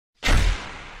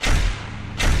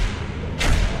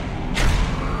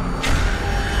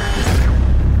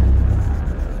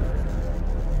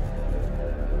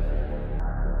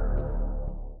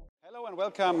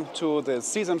Welcome to the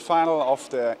season final of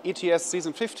the ETS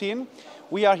season 15.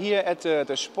 We are here at the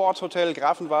Sporthotel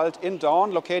Grafenwald in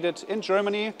Daun, located in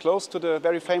Germany, close to the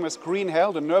very famous Green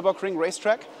Hell, the Nürburgring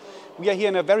racetrack. We are here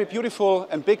in a very beautiful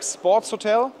and big sports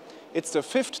hotel. It's the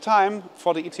 5th time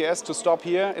for the ETS to stop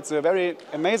here. It's a very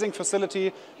amazing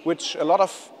facility, which a lot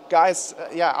of guys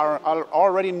are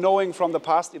already knowing from the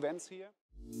past events here.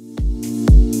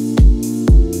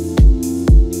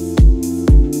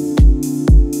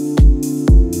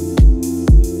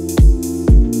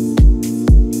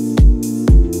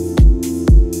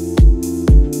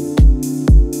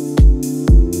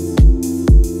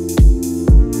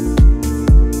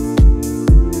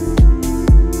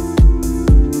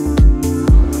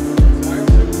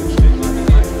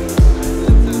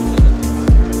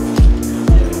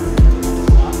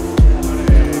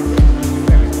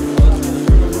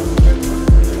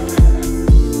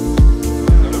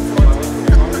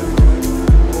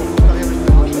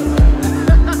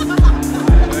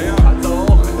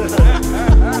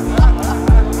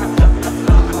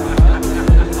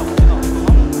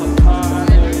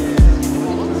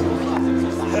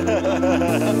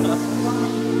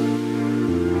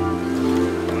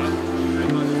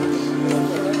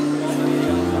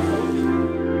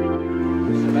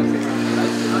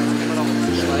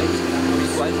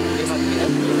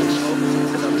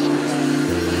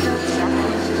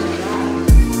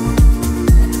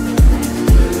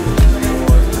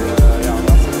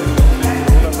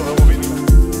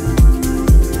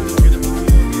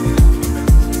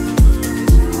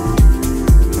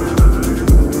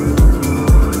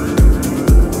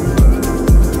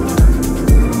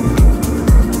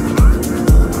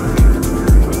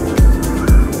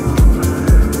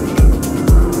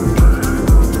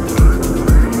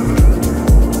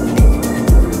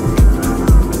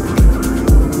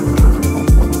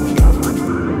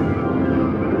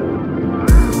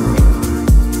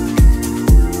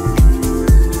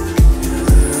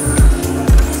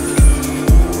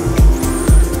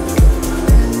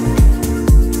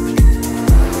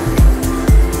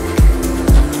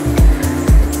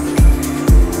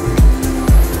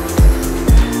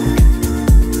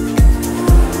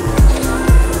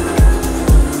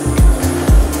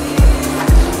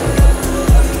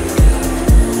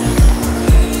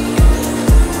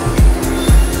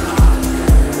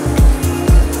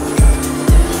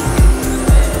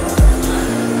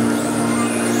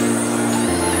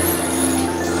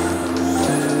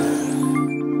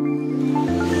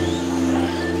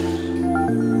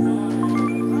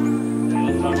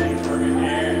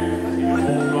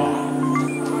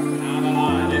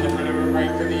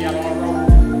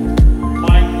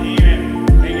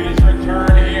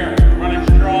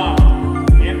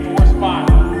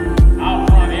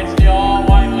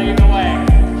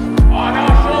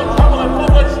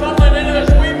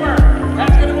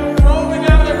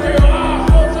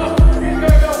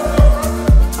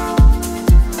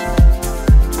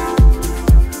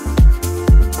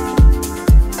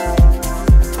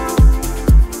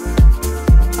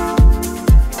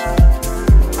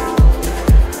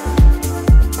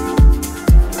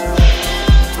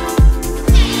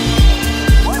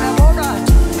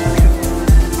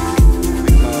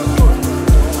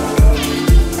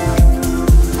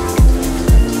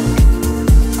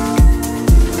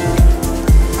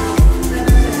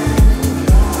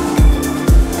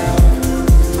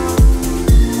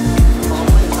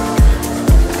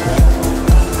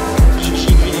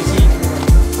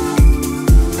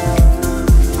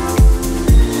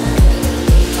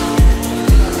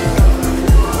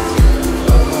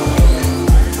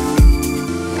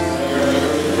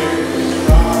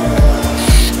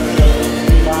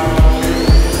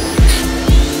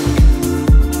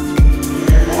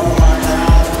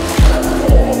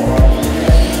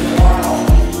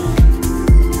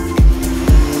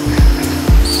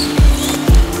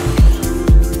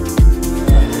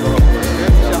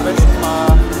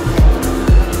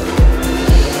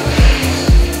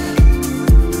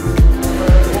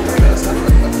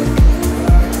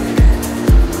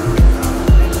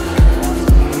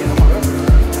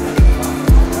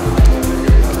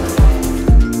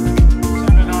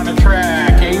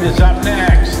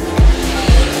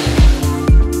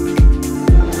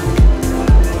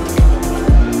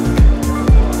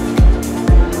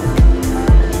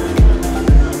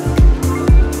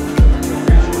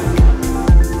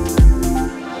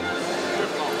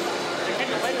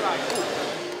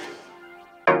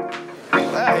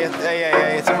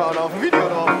 Jetzt sind wir auch noch auf dem Video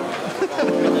drauf.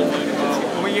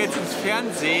 Kommen wir jetzt ins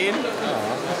Fernsehen?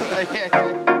 Ja.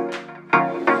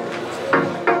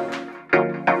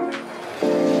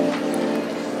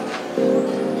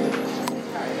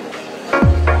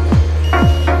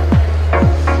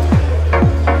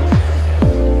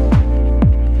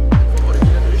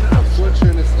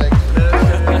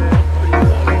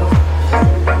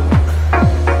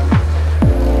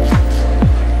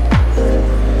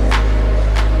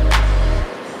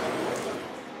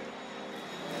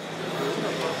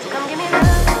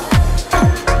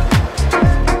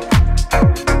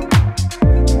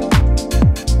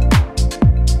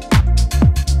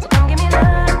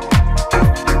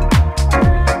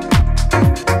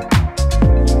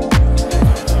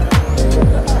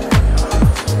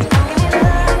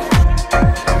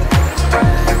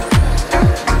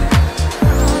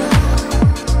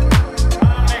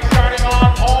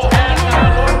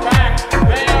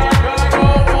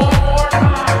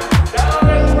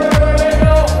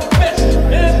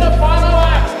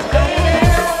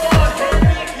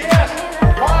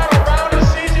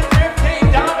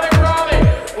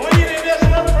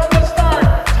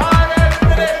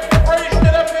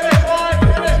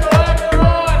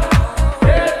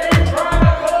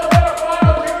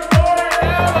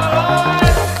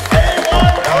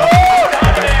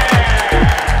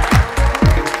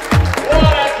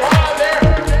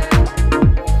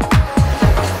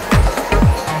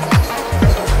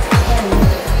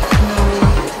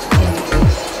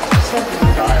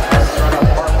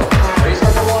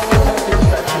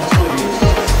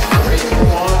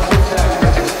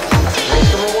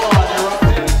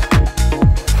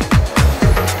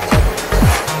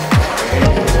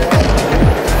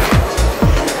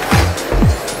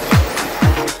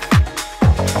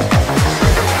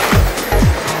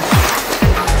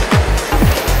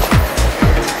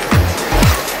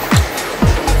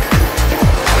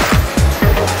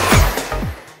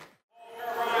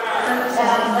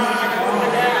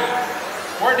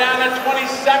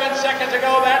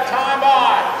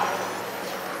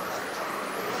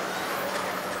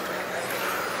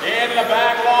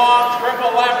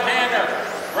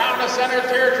 the center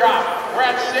teardrop. We're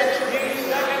at 16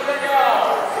 seconds to go.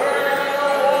 We're going to go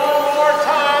one more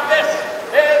time. This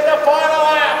is the final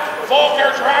lap.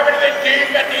 Volker's rabbiting it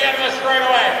deep at the end of the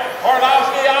straightaway.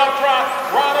 Orlowski out front.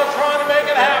 Ronald trying to make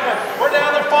it happen. We're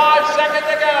down to 5 seconds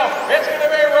to go. It's going to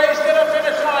be a race to the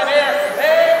finish line here.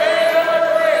 Hey, man, number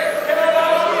 3. Can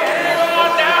Orlowski hang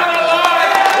on down the line?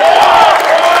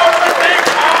 Orlowski!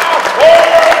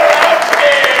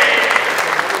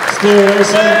 Still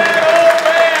racing.